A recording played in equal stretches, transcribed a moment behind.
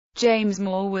James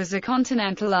Moore was a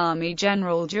Continental Army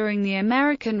general during the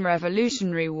American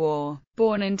Revolutionary War.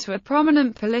 Born into a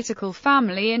prominent political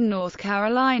family in North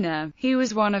Carolina, he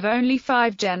was one of only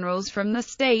 5 generals from the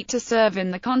state to serve in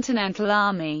the Continental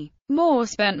Army. Moore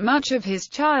spent much of his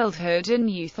childhood and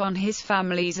youth on his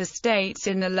family's estates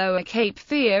in the lower Cape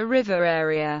Fear River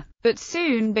area, but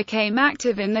soon became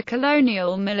active in the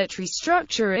colonial military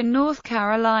structure in North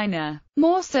Carolina.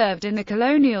 Moore served in the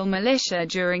colonial militia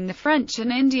during the French and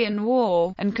Indian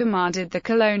War, and commanded the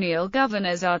colonial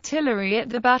governor's artillery at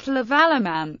the Battle of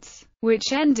Alamance,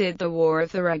 which ended the War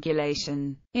of the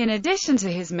Regulation. In addition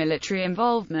to his military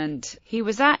involvement, he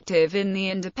was active in the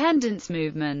independence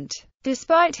movement.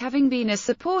 Despite having been a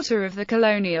supporter of the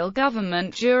colonial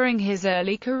government during his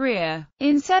early career,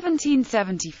 in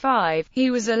 1775, he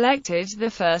was elected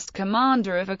the first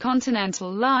commander of a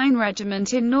Continental Line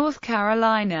regiment in North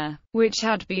Carolina, which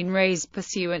had been raised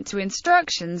pursuant to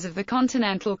instructions of the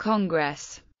Continental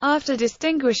Congress. After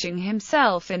distinguishing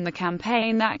himself in the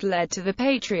campaign that led to the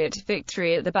Patriot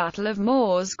victory at the Battle of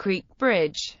Moores Creek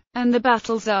Bridge, and the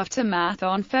battle's aftermath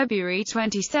on February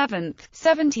 27,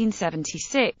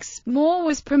 1776, Moore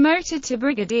was promoted to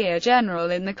brigadier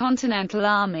general in the Continental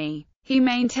Army. He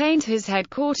maintained his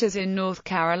headquarters in North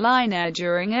Carolina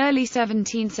during early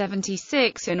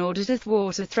 1776 in order to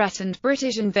thwart a threatened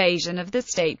British invasion of the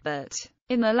state but,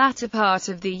 in the latter part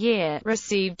of the year,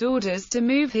 received orders to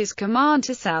move his command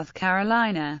to South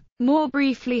Carolina. Moore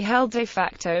briefly held de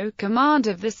facto command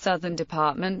of the Southern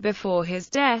Department before his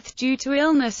death due to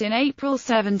illness in April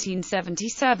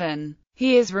 1777.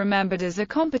 He is remembered as a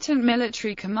competent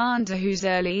military commander whose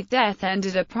early death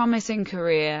ended a promising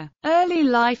career. Early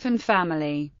life and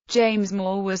family. James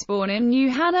Moore was born in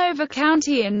New Hanover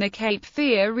County in the Cape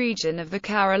Fear region of the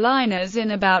Carolinas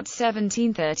in about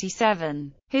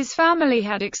 1737. His family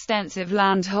had extensive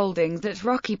land holdings at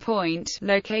Rocky Point,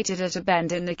 located at a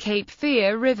bend in the Cape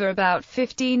Fear River about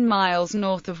 15 miles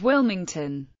north of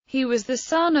Wilmington. He was the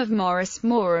son of Morris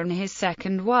Moore and his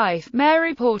second wife,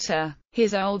 Mary Porter.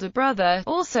 His older brother,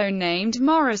 also named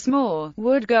Morris Moore,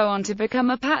 would go on to become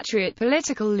a Patriot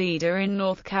political leader in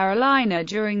North Carolina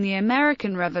during the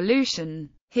American Revolution.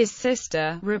 His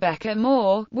sister, Rebecca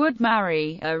Moore, would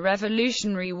marry a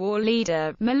Revolutionary War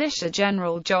leader, Militia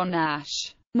General John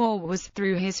Nash. Moore was,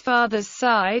 through his father's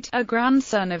side, a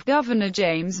grandson of Governor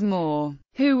James Moore,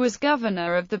 who was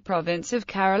governor of the province of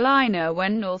Carolina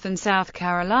when North and South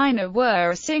Carolina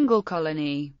were a single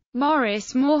colony.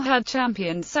 Morris Moore had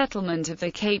championed settlement of the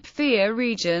Cape Fear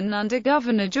region under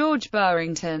Governor George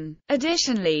Barrington.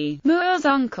 Additionally, Moore's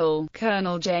uncle,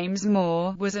 Colonel James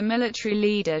Moore, was a military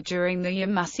leader during the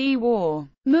Yamasee War.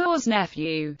 Moore's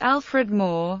nephew, Alfred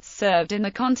Moore, served in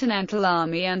the Continental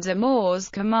Army under Moore's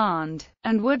command,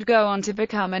 and would go on to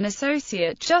become an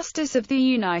Associate Justice of the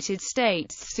United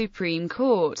States Supreme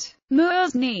Court.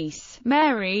 Moore's niece,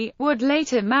 Mary, would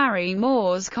later marry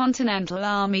Moore's Continental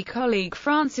Army colleague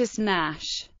Francis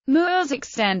Nash. Moore's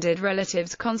extended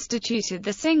relatives constituted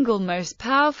the single most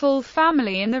powerful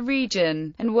family in the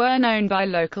region, and were known by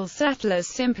local settlers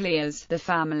simply as the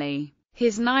family.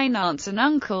 His 9 aunts and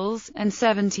uncles, and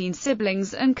 17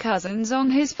 siblings and cousins on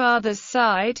his father's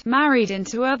side, married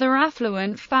into other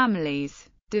affluent families,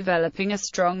 developing a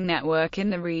strong network in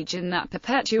the region that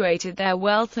perpetuated their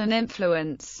wealth and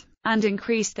influence, and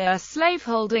increased their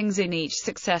slaveholdings in each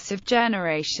successive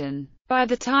generation. By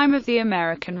the time of the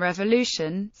American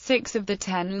Revolution, 6 of the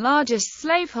 10 largest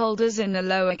slaveholders in the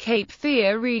lower Cape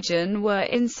Fear region were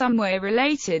in some way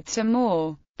related to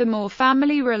Moore. The Moore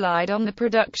family relied on the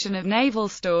production of naval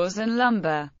stores and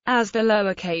lumber, as the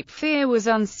lower Cape Fear was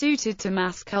unsuited to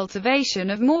mass cultivation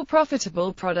of more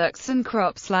profitable products and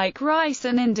crops like rice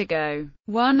and indigo.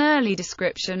 One early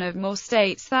description of Moore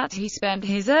states that he spent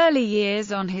his early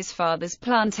years on his father's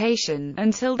plantation,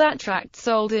 until that tract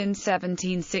sold in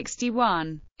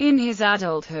 1761. In his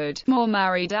adulthood, Moore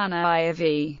married Anna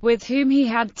Ivy, with whom he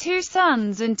had 2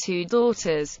 sons and 2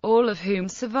 daughters, all of whom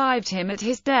survived him at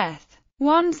his death.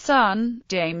 One son,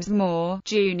 James Moore,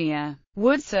 Jr.,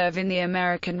 would serve in the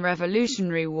American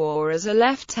Revolutionary War as a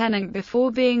lieutenant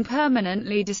before being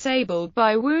permanently disabled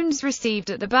by wounds received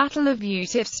at the Battle of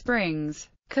Utiff Springs.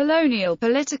 Colonial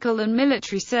political and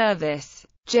military service.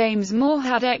 James Moore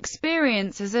had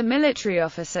experience as a military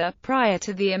officer prior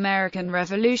to the American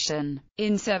Revolution.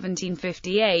 In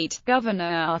 1758, Governor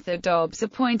Arthur Dobbs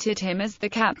appointed him as the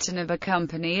captain of a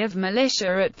company of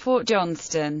militia at Fort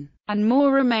Johnston, and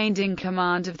Moore remained in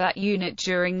command of that unit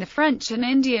during the French and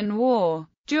Indian War.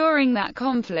 During that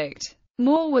conflict,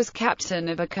 Moore was captain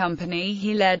of a company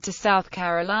he led to South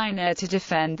Carolina to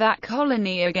defend that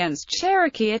colony against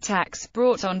Cherokee attacks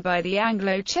brought on by the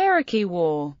Anglo-Cherokee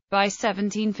War. By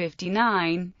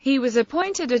 1759, he was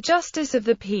appointed a Justice of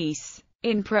the Peace.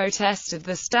 In protest of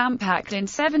the Stamp Act in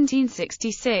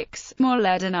 1766, Moore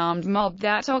led an armed mob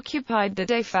that occupied the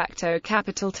de facto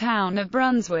capital town of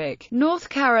Brunswick, North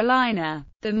Carolina.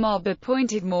 The mob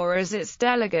appointed Moore as its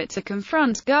delegate to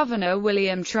confront Governor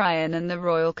William Tryon and the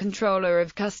Royal Controller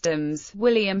of Customs,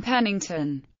 William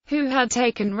Pennington, who had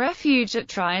taken refuge at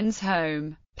Tryon's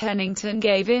home. Pennington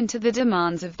gave in to the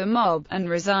demands of the mob, and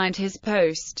resigned his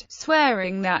post,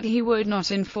 swearing that he would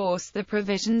not enforce the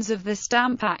provisions of the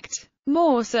Stamp Act.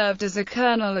 Moore served as a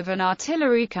colonel of an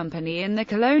artillery company in the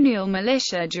colonial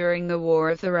militia during the War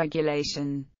of the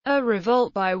Regulation, a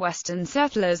revolt by Western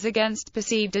settlers against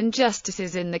perceived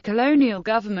injustices in the colonial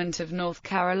government of North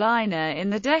Carolina in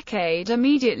the decade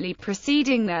immediately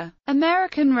preceding the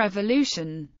American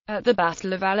Revolution. At the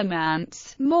Battle of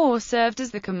Alamance, Moore served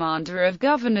as the commander of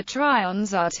Governor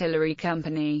Tryon's artillery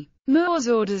company. Moore's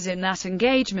orders in that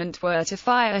engagement were to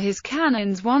fire his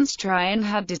cannons once Tryon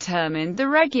had determined the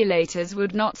Regulators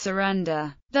would not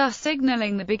surrender, thus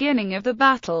signaling the beginning of the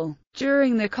battle.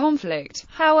 During the conflict,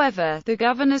 however, the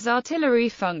governor's artillery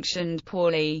functioned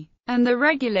poorly, and the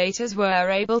Regulators were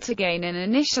able to gain an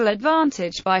initial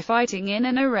advantage by fighting in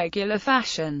an irregular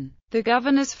fashion. The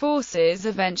governor's forces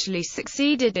eventually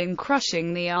succeeded in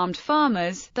crushing the armed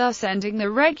farmers, thus ending the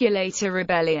Regulator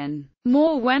Rebellion.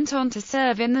 Moore went on to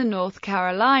serve in the North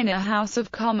Carolina House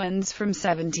of Commons from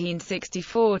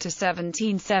 1764 to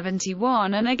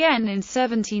 1771 and again in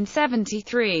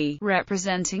 1773,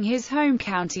 representing his home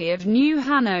county of New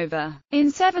Hanover. In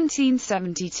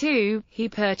 1772, he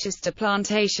purchased a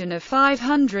plantation of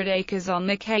 500 acres on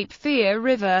the Cape Fear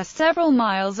River several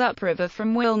miles upriver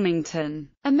from Wilmington.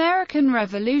 American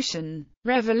Revolution.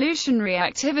 Revolutionary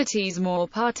activities. Moore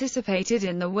participated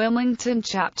in the Wilmington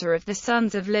chapter of the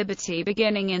Sons of Liberty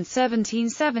beginning in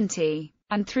 1770,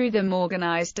 and through them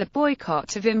organized a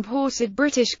boycott of imported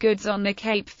British goods on the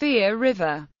Cape Fear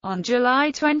River. On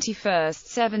July 21,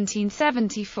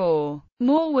 1774,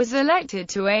 Moore was elected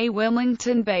to a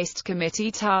Wilmington-based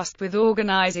committee tasked with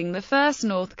organizing the first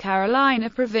North Carolina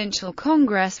Provincial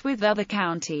Congress with other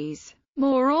counties.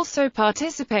 Moore also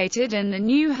participated in the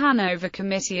New Hanover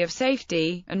Committee of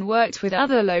Safety, and worked with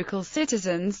other local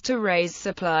citizens to raise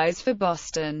supplies for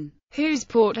Boston, whose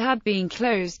port had been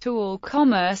closed to all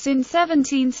commerce in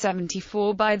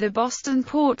 1774 by the Boston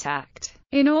Port Act.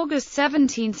 In August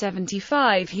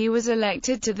 1775 he was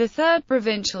elected to the Third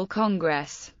Provincial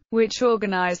Congress, which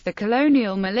organized the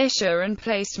colonial militia and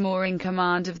placed Moore in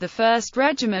command of the 1st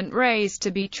Regiment raised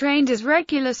to be trained as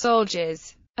regular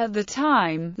soldiers. At the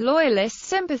time, Loyalist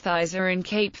sympathizer in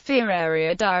Cape Fear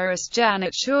area diarist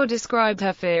Janet Shaw described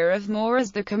her fear of Moore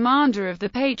as the commander of the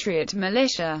Patriot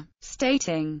militia,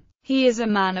 stating, "He is a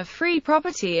man of free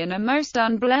property and a most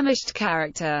unblemished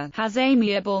character, has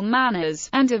amiable manners,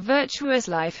 and a virtuous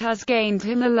life has gained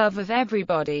him the love of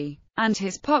everybody, and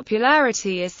his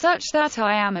popularity is such that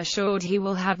I am assured he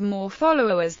will have more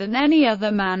followers than any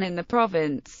other man in the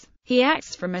province. He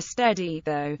acts from a steady,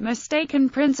 though mistaken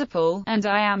principle, and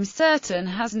I am certain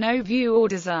has no view or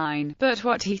design, but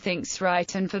what he thinks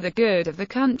right and for the good of the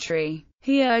country.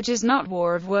 He urges not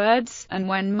war of words, and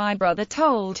when my brother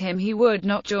told him he would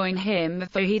not join him,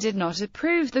 for he did not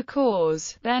approve the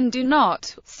cause, then do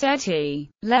not, said he,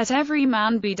 let every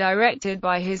man be directed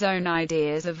by his own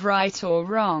ideas of right or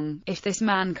wrong. If this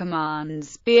man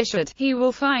commands, be assured, he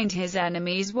will find his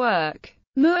enemies work."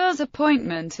 Moore's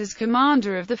appointment as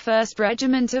commander of the 1st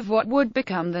Regiment of what would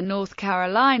become the North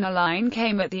Carolina Line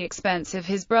came at the expense of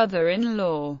his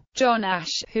brother-in-law, John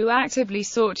Ashe, who actively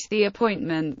sought the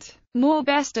appointment. Moore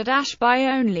bested Ashe by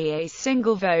only a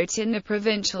single vote in the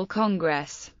Provincial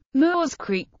Congress. Moore's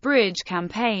Creek Bridge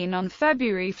campaign. On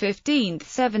February 15,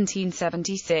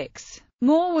 1776,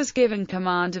 Moore was given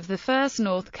command of the 1st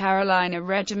North Carolina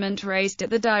Regiment raised at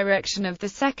the direction of the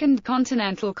 2nd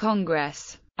Continental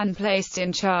Congress, and placed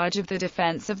in charge of the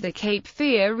defense of the Cape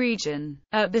Fear region.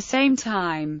 At the same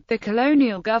time, the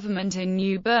colonial government in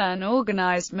New Bern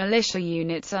organized militia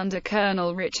units under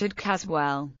Colonel Richard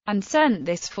Caswell, and sent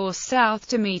this force south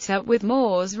to meet up with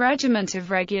Moore's regiment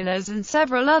of regulars and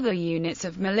several other units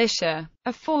of militia.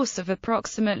 A force of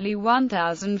approximately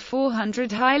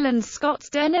 1,400 Highland Scots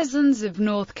denizens of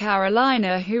North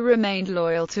Carolina who remained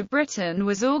loyal to Britain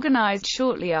was organized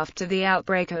shortly after the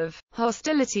outbreak of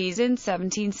hostilities in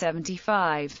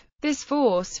 1775. This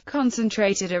force,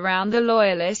 concentrated around the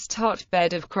Loyalist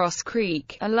hotbed of Cross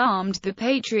Creek, alarmed the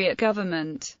Patriot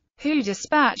government, who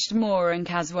dispatched Moore and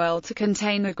Caswell to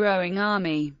contain the growing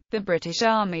army. The British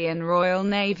Army and Royal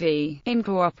Navy, in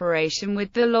cooperation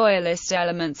with the Loyalist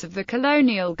elements of the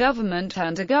colonial government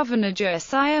under Governor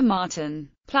Josiah Martin,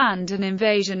 planned an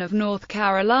invasion of North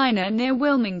Carolina near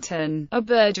Wilmington, a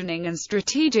burgeoning and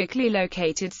strategically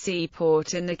located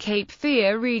seaport in the Cape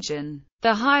Fear region.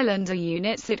 The Highlander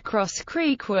units at Cross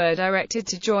Creek were directed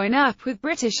to join up with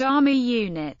British Army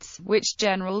units, which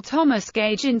General Thomas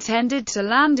Gage intended to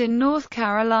land in North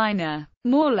Carolina.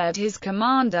 Moore led his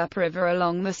command upriver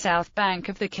along the south bank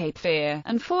of the Cape Fear,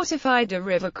 and fortified a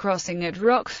river crossing at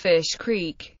Rockfish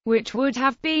Creek, which would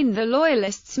have been the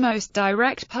Loyalists' most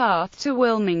direct path to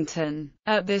Wilmington.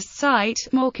 At this site,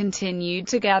 Moore continued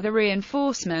to gather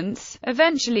reinforcements,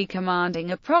 eventually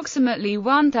commanding approximately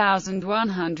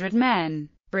 1,100 men.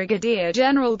 Brigadier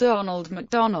General Donald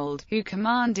MacDonald, who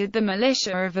commanded the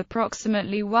militia of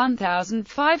approximately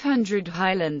 1,500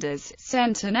 Highlanders,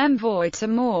 sent an envoy to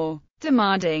Moore,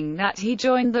 demanding that he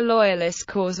join the Loyalist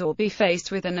cause or be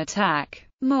faced with an attack.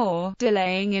 Moore,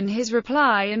 delaying in his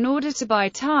reply in order to buy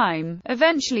time,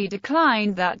 eventually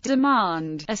declined that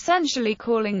demand, essentially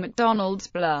calling MacDonald's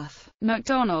bluff.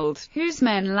 MacDonald, whose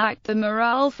men lacked the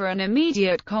morale for an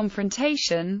immediate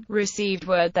confrontation, received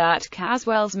word that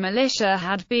Caswell's militia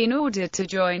had been ordered to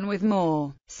join with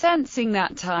Moore. Sensing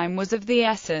that time was of the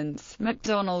essence,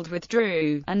 MacDonald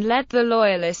withdrew, and led the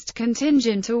Loyalist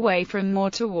contingent away from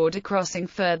Moore toward a crossing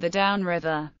further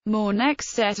downriver. Moore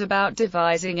next set about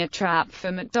devising a trap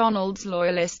for MacDonald's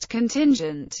Loyalist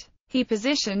contingent. He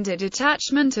positioned a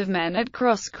detachment of men at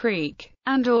Cross Creek,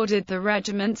 and ordered the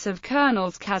regiments of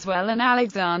Colonels Caswell and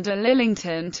Alexander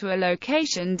Lillington to a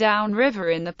location downriver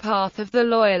in the path of the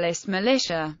Loyalist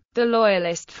militia. The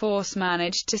Loyalist force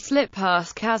managed to slip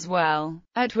past Caswell,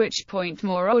 at which point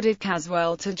Moore ordered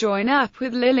Caswell to join up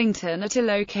with Lillington at a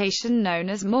location known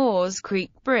as Moore's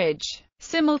Creek Bridge.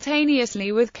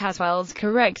 Simultaneously with Caswell's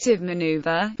corrective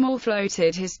maneuver, Moore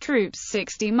floated his troops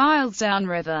 60 miles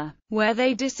downriver, where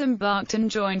they disembarked and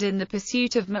joined in the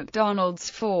pursuit of MacDonald's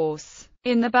force.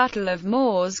 In the Battle of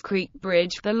Moore's Creek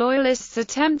Bridge, the Loyalists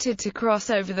attempted to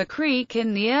cross over the creek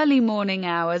in the early morning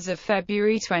hours of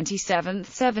February 27,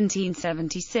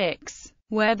 1776,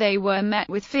 where they were met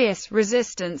with fierce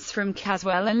resistance from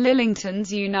Caswell and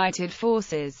Lillington's united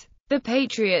forces. The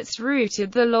Patriots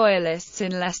routed the Loyalists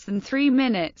in less than 3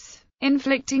 minutes,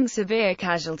 inflicting severe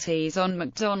casualties on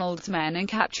MacDonald's men and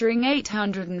capturing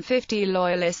 850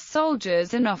 Loyalist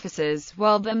soldiers and officers,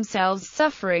 while themselves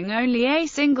suffering only a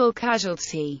single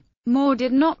casualty. Moore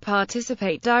did not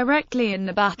participate directly in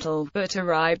the battle, but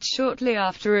arrived shortly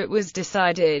after it was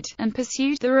decided, and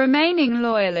pursued the remaining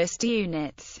Loyalist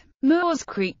units. Moore's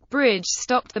Creek Bridge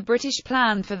stopped the British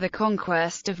plan for the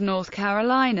conquest of North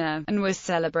Carolina, and was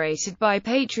celebrated by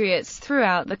patriots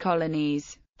throughout the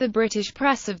colonies. The British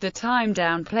press of the time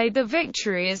downplayed the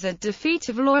victory as a defeat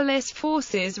of Loyalist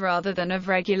forces rather than of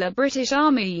regular British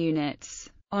Army units.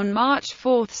 On March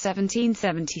 4,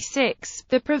 1776,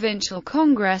 the Provincial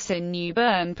Congress in New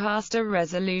Bern passed a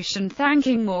resolution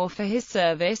thanking Moore for his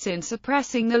service in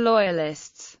suppressing the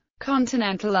Loyalists.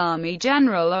 Continental Army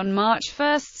General. On March 1,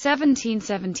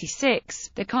 1776,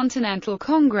 the Continental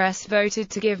Congress voted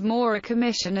to give Moore a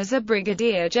commission as a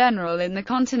brigadier general in the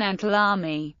Continental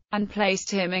Army, and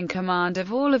placed him in command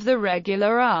of all of the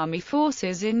regular army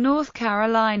forces in North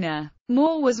Carolina.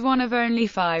 Moore was one of only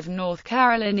 5 North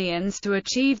Carolinians to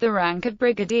achieve the rank of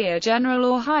brigadier general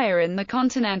or higher in the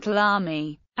Continental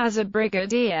Army. As a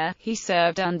brigadier, he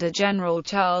served under General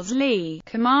Charles Lee,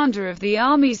 commander of the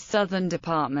Army's Southern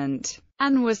Department,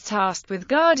 and was tasked with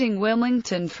guarding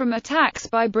Wilmington from attacks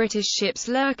by British ships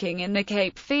lurking in the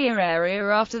Cape Fear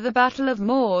area after the Battle of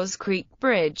Moore's Creek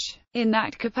Bridge. In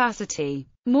that capacity,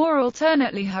 Moore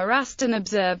alternately harassed and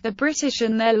observed the British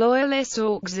and their Loyalist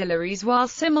auxiliaries while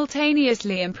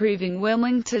simultaneously improving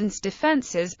Wilmington's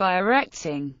defenses by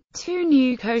erecting 2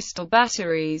 new coastal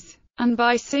batteries, and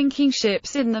by sinking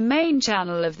ships in the main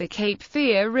channel of the Cape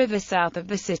Fear River south of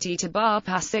the city to bar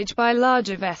passage by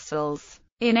larger vessels.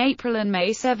 In April and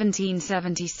May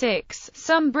 1776,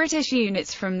 some British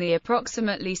units from the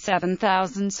approximately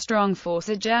 7,000-strong force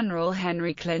of General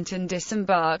Henry Clinton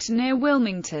disembarked near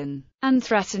Wilmington, and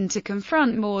threatened to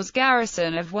confront Moore's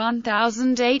garrison of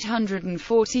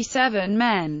 1,847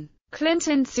 men.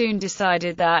 Clinton soon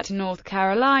decided that North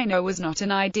Carolina was not an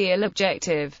ideal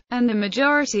objective, and the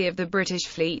majority of the British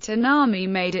fleet and army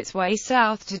made its way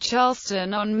south to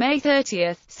Charleston on May 30,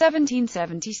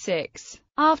 1776.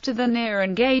 After the near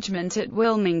engagement at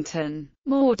Wilmington,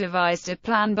 Moore devised a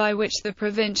plan by which the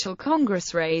Provincial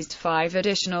Congress raised 5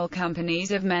 additional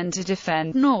companies of men to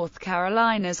defend North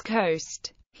Carolina's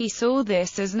coast. He saw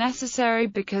this as necessary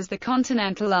because the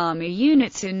Continental Army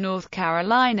units in North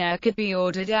Carolina could be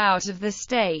ordered out of the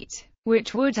state,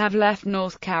 which would have left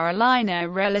North Carolina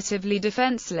relatively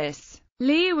defenseless.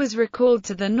 Lee was recalled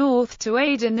to the North to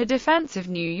aid in the defense of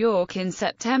New York in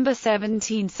September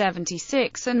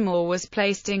 1776, and Moore was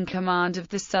placed in command of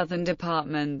the Southern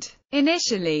Department.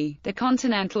 Initially, the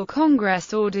Continental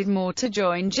Congress ordered Moore to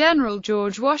join General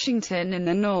George Washington in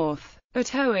the North,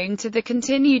 but owing to the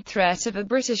continued threat of a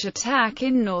British attack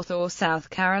in North or South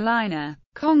Carolina,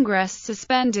 Congress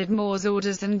suspended Moore's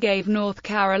orders and gave North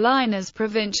Carolina's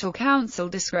Provincial Council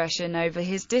discretion over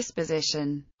his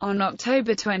disposition. On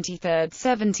October 23,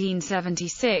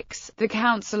 1776, the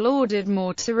Council ordered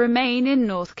Moore to remain in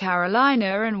North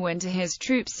Carolina and winter his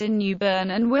troops in New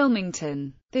Bern and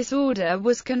Wilmington. This order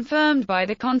was confirmed by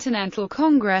the Continental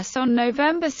Congress on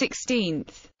November 16,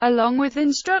 along with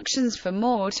instructions for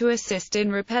Moore to assist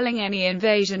in repelling any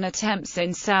invasion attempts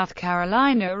in South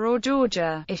Carolina or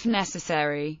Georgia, if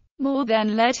necessary. Moore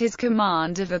then led his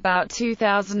command of about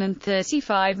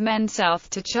 2,035 men south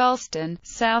to Charleston,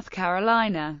 South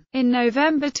Carolina, in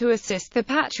November to assist the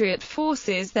Patriot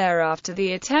forces there after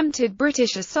the attempted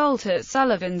British assault at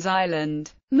Sullivan's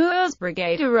Island. Moore's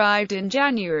brigade arrived in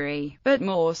January, but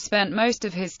Moore spent most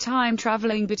of his time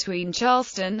traveling between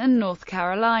Charleston and North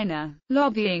Carolina,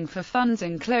 lobbying for funds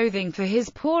and clothing for his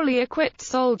poorly equipped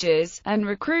soldiers, and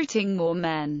recruiting more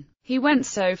men. He went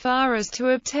so far as to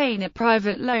obtain a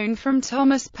private loan from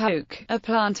Thomas Polk, a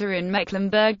planter in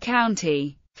Mecklenburg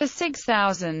County, for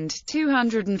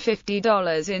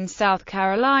 $6,250 in South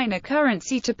Carolina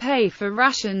currency to pay for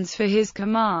rations for his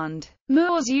command.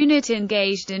 Moore's unit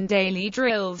engaged in daily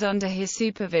drills under his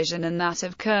supervision and that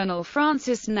of Colonel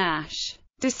Francis Nash.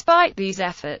 Despite these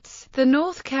efforts, the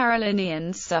North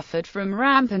Carolinians suffered from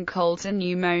rampant cold and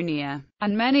pneumonia,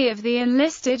 and many of the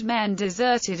enlisted men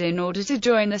deserted in order to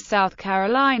join the South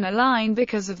Carolina line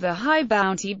because of the high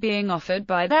bounty being offered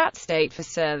by that state for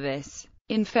service.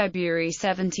 In February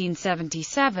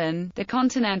 1777, the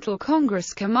Continental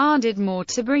Congress commanded Moore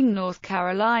to bring North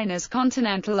Carolina's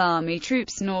Continental Army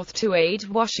troops north to aid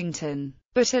Washington,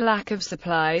 but a lack of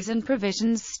supplies and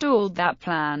provisions stalled that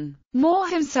plan. Moore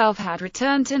himself had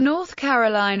returned to North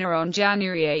Carolina on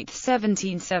January 8,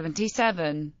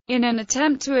 1777, in an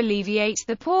attempt to alleviate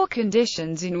the poor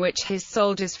conditions in which his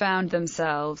soldiers found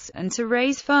themselves, and to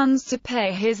raise funds to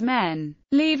pay his men,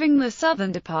 leaving the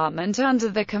Southern Department under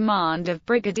the command of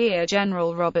Brigadier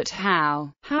General Robert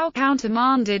Howe. Howe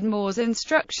countermanded Moore's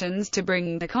instructions to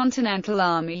bring the Continental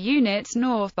Army units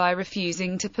north by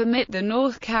refusing to permit the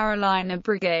North Carolina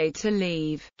Brigade to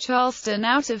leave Charleston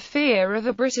out of fear of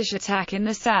a British attack in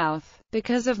the South.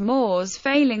 Because of Moore's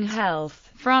failing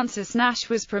health, Francis Nash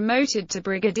was promoted to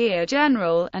Brigadier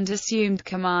General, and assumed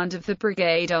command of the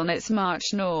brigade on its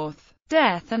march north.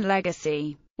 Death and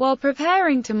legacy. While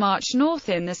preparing to march north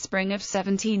in the spring of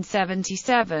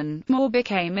 1777, Moore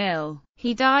became ill.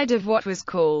 He died of what was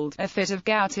called a fit of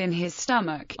gout in his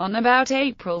stomach on about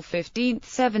April 15,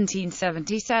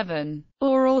 1777.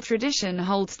 Oral tradition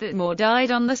holds that Moore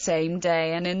died on the same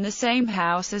day and in the same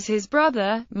house as his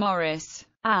brother, Morris.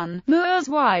 Anne, Moore's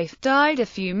wife, died a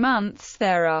few months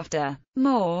thereafter.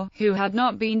 Moore, who had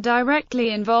not been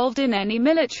directly involved in any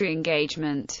military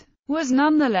engagement, was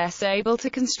nonetheless able to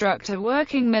construct a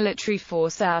working military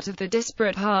force out of the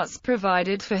disparate parts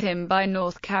provided for him by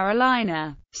North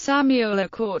Carolina. Samuel A.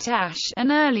 Courtash,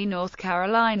 an early North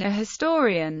Carolina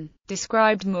historian,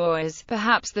 described Moore as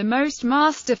perhaps the most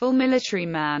masterful military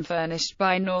man furnished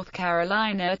by North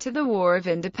Carolina to the War of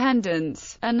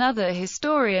Independence. Another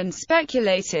historian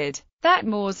speculated that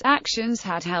Moore's actions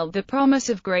had held the promise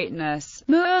of greatness.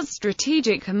 Moore's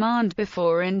strategic command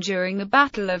before and during the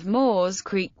Battle of Moores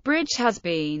Creek Bridge has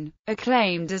been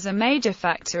acclaimed as a major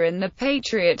factor in the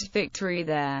Patriot victory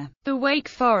there. The Wake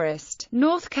Forest,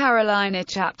 North Carolina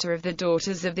chapter of the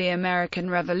Daughters of the American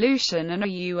Revolution and a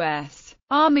U.S.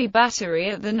 Army battery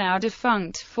at the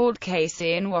now-defunct Fort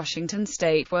Casey in Washington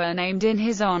state were named in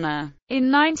his honor.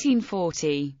 In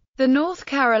 1940, the North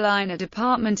Carolina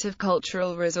Department of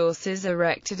Cultural Resources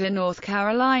erected a North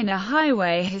Carolina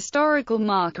Highway historical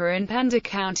marker in Pender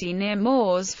County near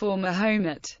Moore's former home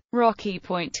at Rocky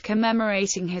Point,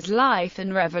 commemorating his life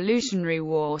and Revolutionary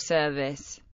War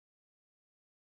service.